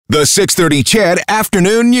The 6:30 CHED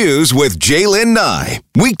Afternoon News with Jaylen Nye.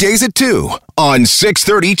 Weekdays at 2 on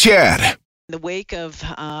 6:30 CHED. In the wake of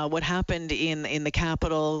what happened in the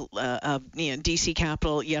capital, DC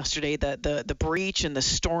Capitol yesterday, the breach and the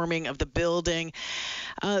storming of the building,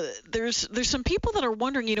 there's some people that are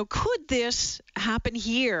wondering, could this happen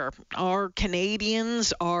here? Are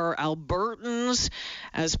Canadians, are Albertans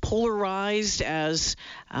as polarized as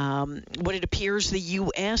what it appears the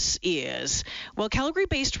U.S. is? Well,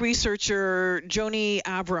 Calgary-based researcher Joni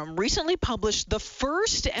Avram recently published the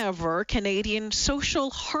first ever Canadian Social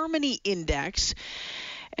Harmony Index.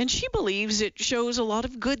 And she believes it shows a lot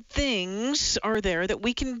of good things are there that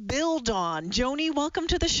we can build on. Joni, welcome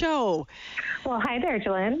to the show. Well, hi there,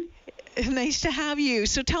 Jolene. Nice to have you.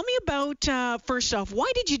 So tell me about, first off,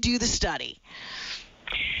 why did you do the study?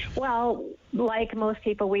 Well, like most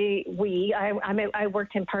people, I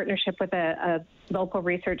worked in partnership with a local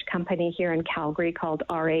research company here in Calgary called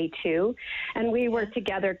RA2, and we were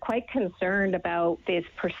together quite concerned about this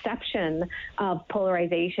perception of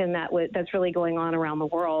polarization that's really going on around the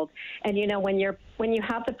world. And when you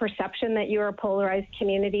have the perception that you're a polarized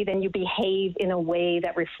community, then you behave in a way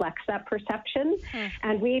that reflects that perception.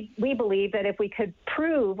 And we believe that if we could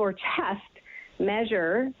prove or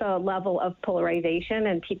measure the level of polarization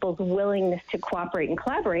and people's willingness to cooperate and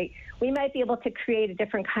collaborate, we might be able to create a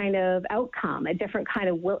different kind of outcome, a different kind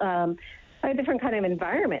of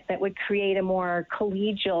environment that would create a more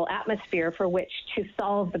collegial atmosphere for which to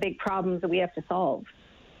solve the big problems that we have to solve.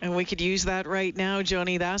 And we could use that right now,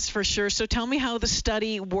 Joni, that's for sure. So tell me how the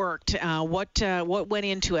study worked. What went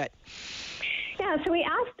into it? Yeah, so we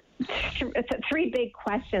asked three big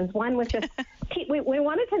questions. One was just we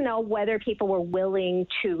wanted to know whether people were willing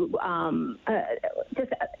to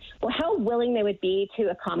how willing they would be to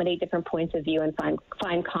accommodate different points of view and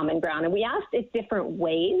find common ground. And we asked it different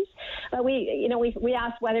ways. We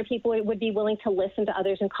asked whether people would be willing to listen to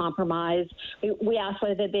others and compromise. We asked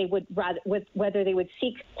whether they would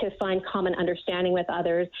seek to find common understanding with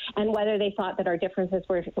others, and whether they thought that our differences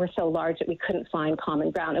were so large that we couldn't find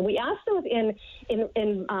common ground. And we asked those in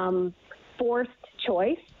forced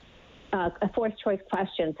choice. A fourth choice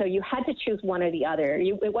question. So you had to choose one or the other.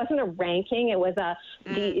 It wasn't a ranking. It was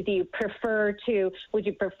would you prefer to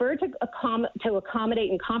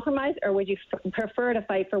accommodate and compromise, or would you prefer to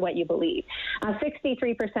fight for what you believe?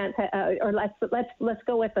 63%, or let's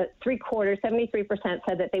go with the 73%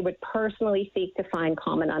 said that they would personally seek to find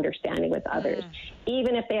common understanding with others,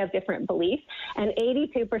 even if they have different beliefs. And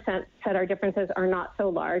 82% said our differences are not so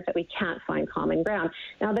large that we can't find common ground.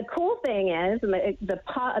 Now, the cool thing is, and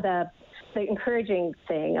the encouraging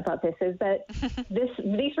thing about this is that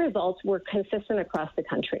these results were consistent across the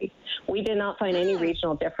country. We did not find any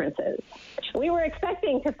regional differences. We were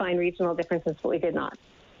expecting to find regional differences, but we did not.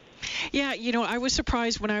 Yeah, I was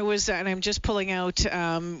surprised when I was, and I'm just pulling out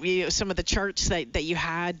some of the charts that you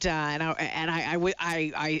had, and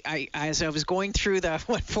I as I was going through the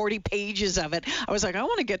 40 pages of it, I was like, I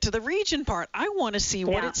want to get to the region part. I want to see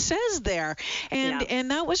what it says there,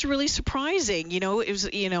 and that was really surprising. It was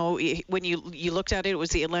when you looked at it, it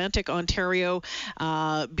was the Atlantic, Ontario,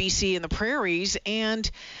 BC, and the prairies,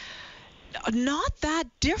 and not that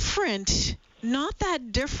different. Not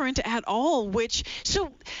that different at all, again,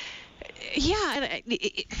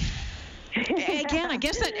 I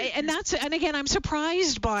guess again, I'm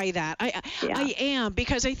surprised by that. I am,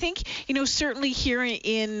 because I think, certainly here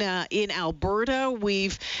in Alberta,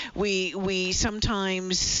 we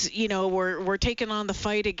sometimes, we're taking on the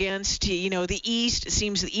fight against, the East. It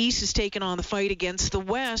seems the East has taken on the fight against the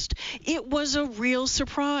West. It was a real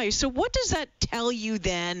surprise. So what does that tell you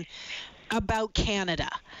then about Canada?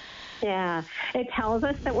 Yeah, it tells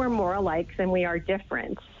us that we're more alike than we are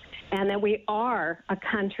different, and that we are a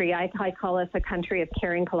country, I call us a country of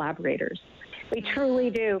caring collaborators. We truly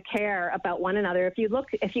do care about one another. If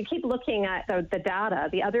you keep looking at the data,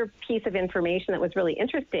 the other piece of information that was really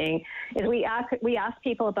interesting is we asked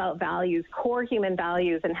people about values, core human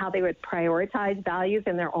values, and how they would prioritize values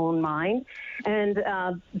in their own mind. And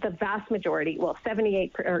the vast majority,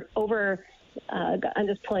 78 or over. I'm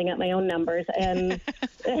just pulling out my own numbers, and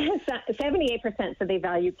 78% said they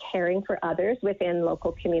value caring for others within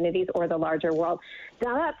local communities or the larger world.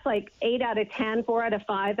 Now that's like 8 out of 10, 4 out of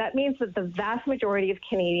 5. That means that the vast majority of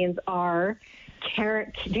Canadians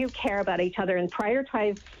do care about each other and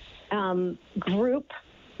prioritize group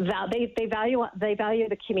they value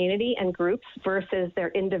the community and groups versus their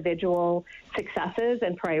individual successes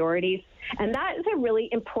and priorities. And that is a really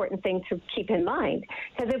important thing to keep in mind,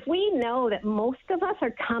 because if we know that most of us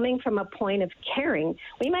are coming from a point of caring,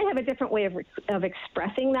 we might have a different way of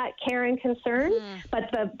expressing that care and concern, but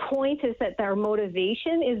the point is that their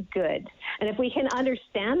motivation is good. And if we can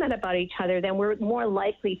understand that about each other, then we're more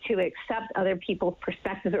likely to accept other people's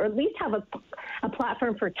perspectives, or at least have a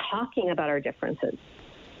platform for talking about our differences.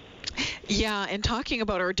 Yeah, and talking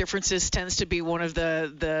about our differences tends to be one of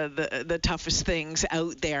the toughest things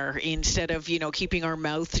out there. Instead of keeping our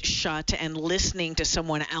mouth shut and listening to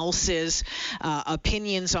someone else's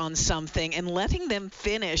opinions on something and letting them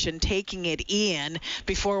finish and taking it in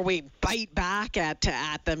before we bite back at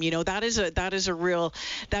them, that is a real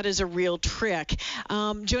trick.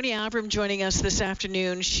 Joni Avram joining us this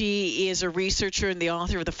afternoon. She is a researcher and the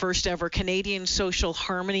author of the first ever Canadian Social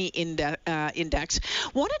Harmony Index.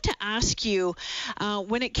 Wanted to ask you,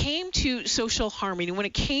 when it came to social harmony, when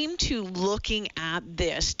it came to looking at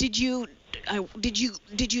this, did you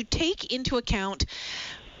take into account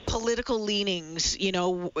political leanings, being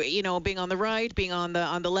on the right, being on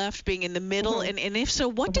the left, being in the middle, and if so,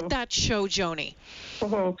 what did that show, Joni?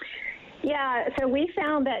 Yeah, so we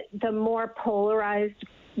found that the more polarized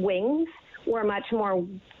wings were much more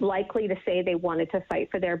likely to say they wanted to fight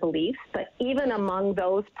for their beliefs. But even among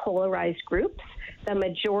those polarized groups, the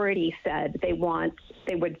majority said they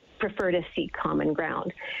would prefer to seek common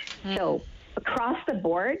ground. So across the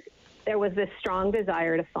board, there was this strong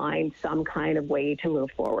desire to find some kind of way to move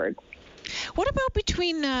forward. What about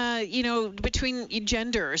between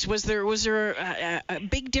genders? Was there a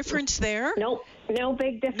big difference there? Nope, no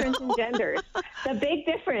big difference in genders. The big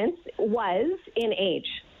difference was in age.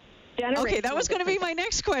 Okay, that was going to be my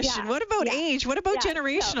next question. Yeah. What about age? What about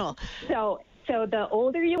generational? So the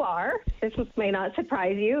older you are, this may not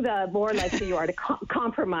surprise you, the more likely you are to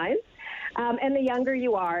compromise. And the younger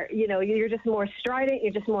you are, you're just more strident,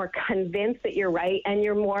 you're just more convinced that you're right, and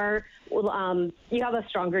you're more, you have a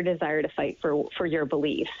stronger desire to fight for your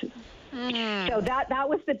beliefs. So that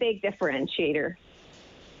was the big differentiator.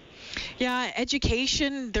 Yeah,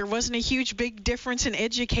 education, there wasn't a huge big difference in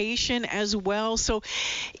education as well. So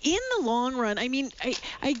in the long run, I mean,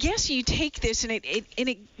 I guess you take this and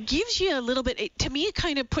it gives you a little bit, to me, it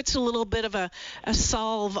kind of puts a little bit of a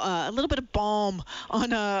salve, a little bit of balm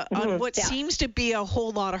on what seems to be a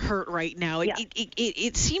whole lot of hurt right now.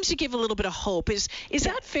 It seems to give a little bit of hope. Is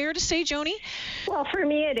that fair to say, Joni? Well, for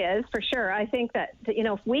me it is, for sure. I think that,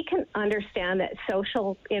 if we can understand that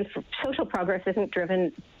social progress isn't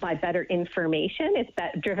driven by better information, it's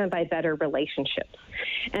driven by better relationships.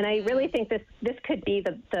 And I really think this could be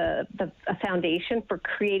a foundation for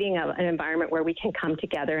creating an environment where we can come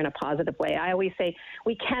together in a positive way. I always say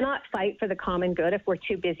we cannot fight for the common good if we're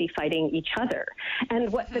too busy fighting each other.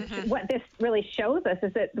 And what this really shows us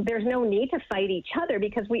is that there's no need to fight each other,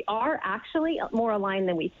 because we are actually more aligned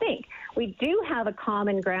than we think. We do have a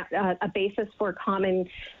common ground, a basis for common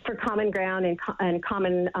ground and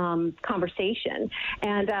common conversation.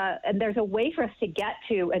 And there's a way for us to get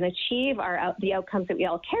to and achieve the outcomes that we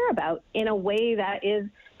all care about in a way that is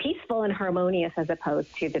peaceful and harmonious, as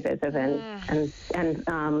opposed to divisive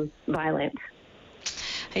and violent.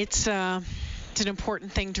 It's an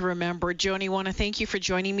important thing to remember. Joni, I want to thank you for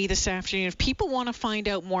joining me this afternoon. If people want to find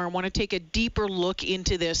out more and want to take a deeper look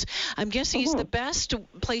into this, I'm guessing it's the best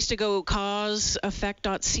place to go,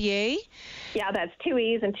 causeeffect.ca? Yeah, that's 2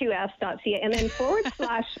 E's and 2 F's.ca. And then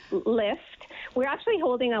 /lift. We're actually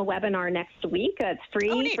holding a webinar next week. It's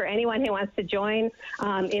free for anyone who wants to join.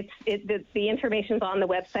 The information's on the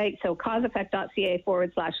website, so causeeffect.ca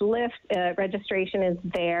 /lift. Registration is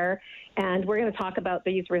there, and we're going to talk about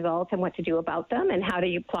these results and what to do about them and how do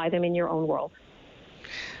you apply them in your own world.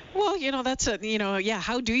 Well, that's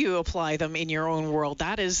how do you apply them in your own world?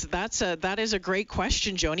 That is a great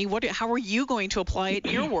question, Joni. How are you going to apply it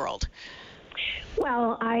in your world?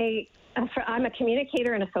 Well, I'm a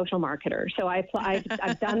communicator and a social marketer, so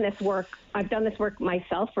I've done this work. I've done this work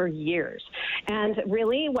myself for years, and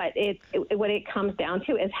really, what it comes down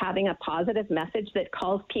to is having a positive message that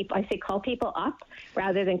calls people. I say call people up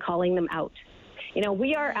rather than calling them out.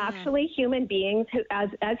 We are actually human beings who, as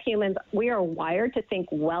humans, we are wired to think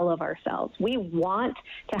well of ourselves. We want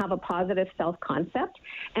to have a positive self-concept,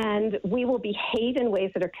 and we will behave in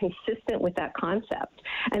ways that are consistent with that concept.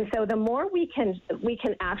 And so the more we can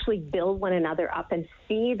actually build one another up and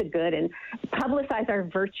see the good and publicize our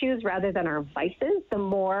virtues rather than our vices, the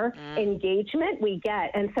more engagement we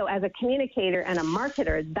get. And so as a communicator and a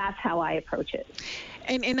marketer, that's how I approach it.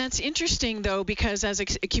 And that's interesting, though, because as a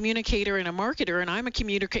communicator and a marketer, and I'm a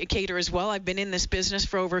communicator as well. I've been in this business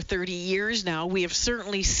for over 30 years now. We have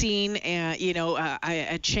certainly seen,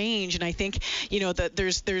 a change, and I think, that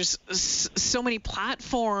there's so many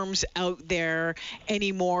platforms out there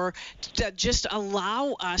anymore that just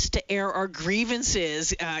allow us to air our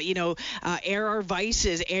grievances, air our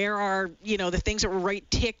vices, air our, the things that we're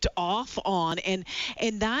ticked off on, and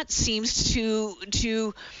that seems to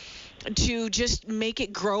just make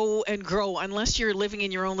it grow and grow, unless you're living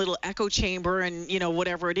in your own little echo chamber and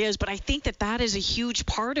whatever it is. But I think that is a huge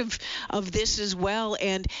part of this as well,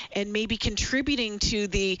 and maybe contributing to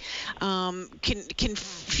the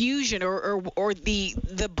confusion or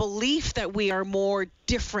the belief that we are more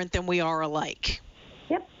different than we are alike.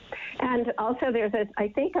 Yep. And also there's I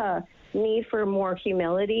think a need for more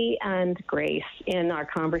humility and grace in our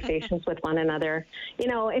conversations with one another.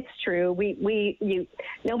 It's true.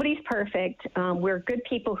 Nobody's perfect. We're good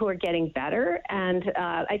people who are getting better. And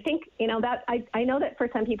I think, that I know that for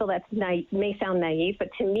some people that may sound naive, but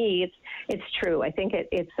to me, it's true. I think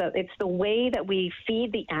it's the way that we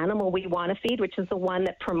feed the animal we want to feed, which is the one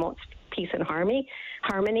that promotes peace and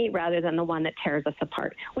harmony rather than the one that tears us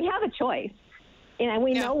apart. We have a choice. And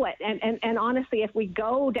we know what, and honestly, if we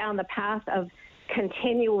go down the path of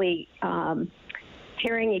continually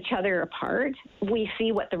tearing each other apart, we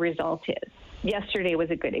see what the result is. Yesterday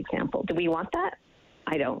was a good example. Do we want that?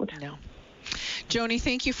 I don't. No. Joni,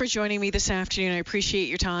 thank you for joining me this afternoon. I appreciate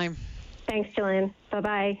your time. Thanks, Jillian.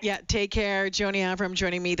 Bye-bye. Yeah, take care. Joni Avram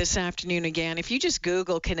joining me this afternoon again. If you just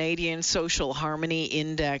Google Canadian Social Harmony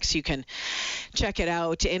Index, you can check it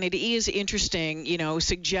out. And it is interesting,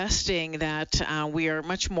 suggesting that we are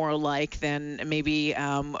much more alike than maybe,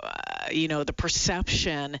 the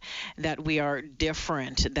perception that we are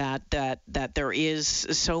different, that there is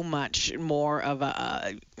so much more of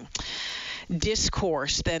a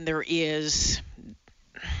discourse than there is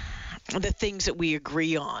the things that we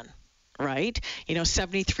agree on. Right?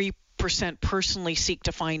 73% personally seek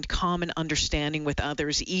to find common understanding with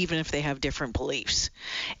others, even if they have different beliefs.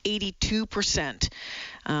 82%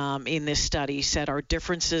 in this study said our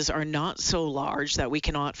differences are not so large that we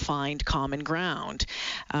cannot find common ground.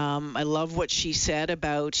 I love what she said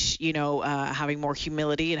about, having more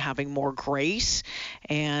humility and having more grace.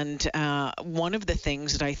 And one of the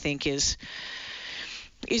things that I think is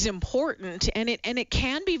important, and it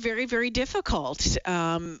can be very, very difficult.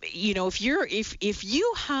 If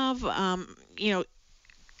you have, and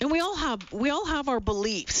we all have our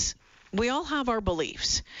beliefs. We all have our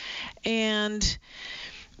beliefs, and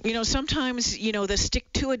sometimes the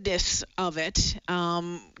stick-to-itiveness of it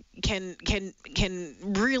can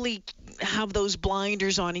really have those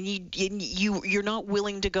blinders on, and you're not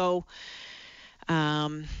willing to go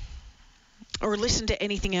or listen to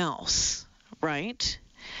anything else, right?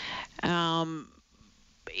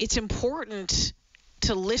 It's important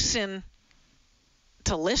to listen.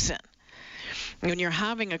 When you're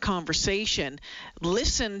having a conversation,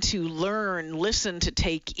 listen to learn, listen to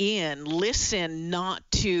take in, listen not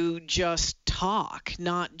to just talk,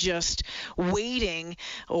 not just waiting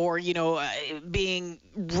or, being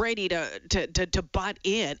ready to butt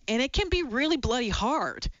in. And it can be really bloody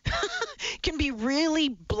hard. It can be really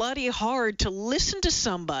bloody hard to listen to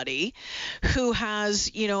somebody who has,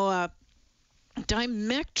 a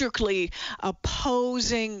diametrically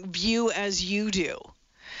opposing view as you do.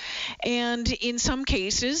 And in some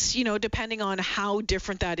cases, depending on how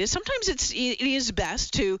different that is, sometimes it is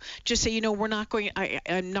best to just say, I'm not going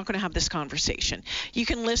to have this conversation. You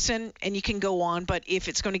can listen and you can go on, but if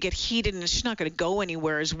it's going to get heated and it's just not going to go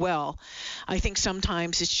anywhere as well, I think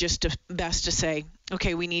sometimes it's just best to say,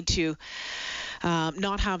 okay, we need to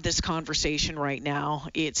not have this conversation right now.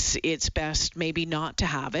 It's best maybe not to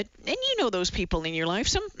have it. And those people in your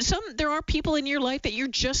life. There are people in your life that you're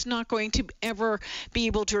just not going to ever be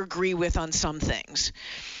able to agree with on some things.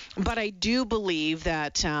 But I do believe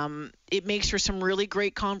that it makes for some really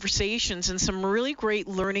great conversations and some really great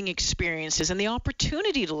learning experiences, and the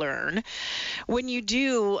opportunity to learn when you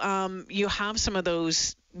do, you have some of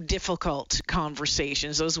those difficult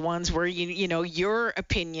conversations, those ones where your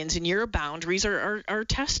opinions and your boundaries are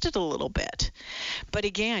tested a little bit. But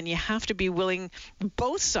again, you have to be willing,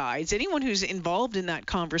 both sides, anyone who's involved in that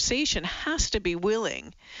conversation has to be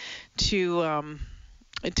willing to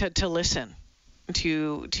listen.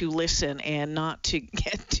 To listen and not to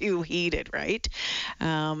get too heated, right?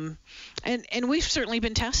 And we've certainly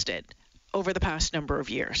been tested over the past number of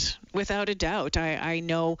years, without a doubt. I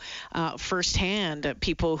know firsthand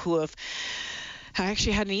people who have. I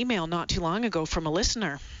actually had an email not too long ago from a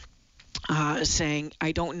listener saying,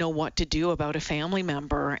 I don't know what to do about a family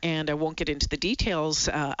member, and I won't get into the details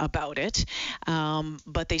about it,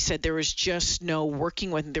 but they said there was just no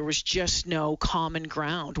working with, there was just no common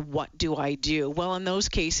ground. What do I do? Well, in those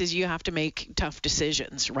cases, you have to make tough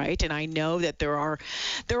decisions, right? And I know that there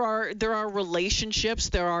are relationships,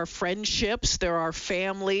 there are friendships, there are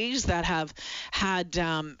families that have had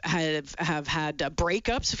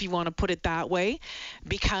breakups, if you want to put it that way,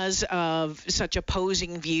 because of such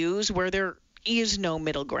opposing views where there is no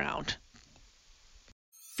middle ground.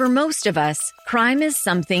 For most of us, crime is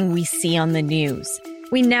something we see on the news.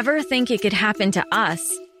 We never think it could happen to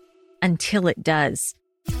us until it does.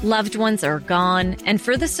 Loved ones are gone, and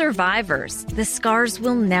for the survivors, the scars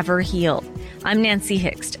will never heal. I'm Nancy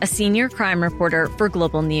Hixt, a senior crime reporter for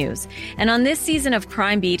Global News. And on this season of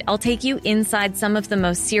Crime Beat, I'll take you inside some of the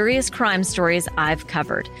most serious crime stories I've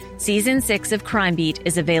covered. Season 6 of Crime Beat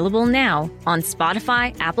is available now on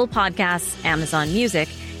Spotify, Apple Podcasts, Amazon Music,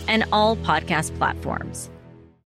 and all podcast platforms.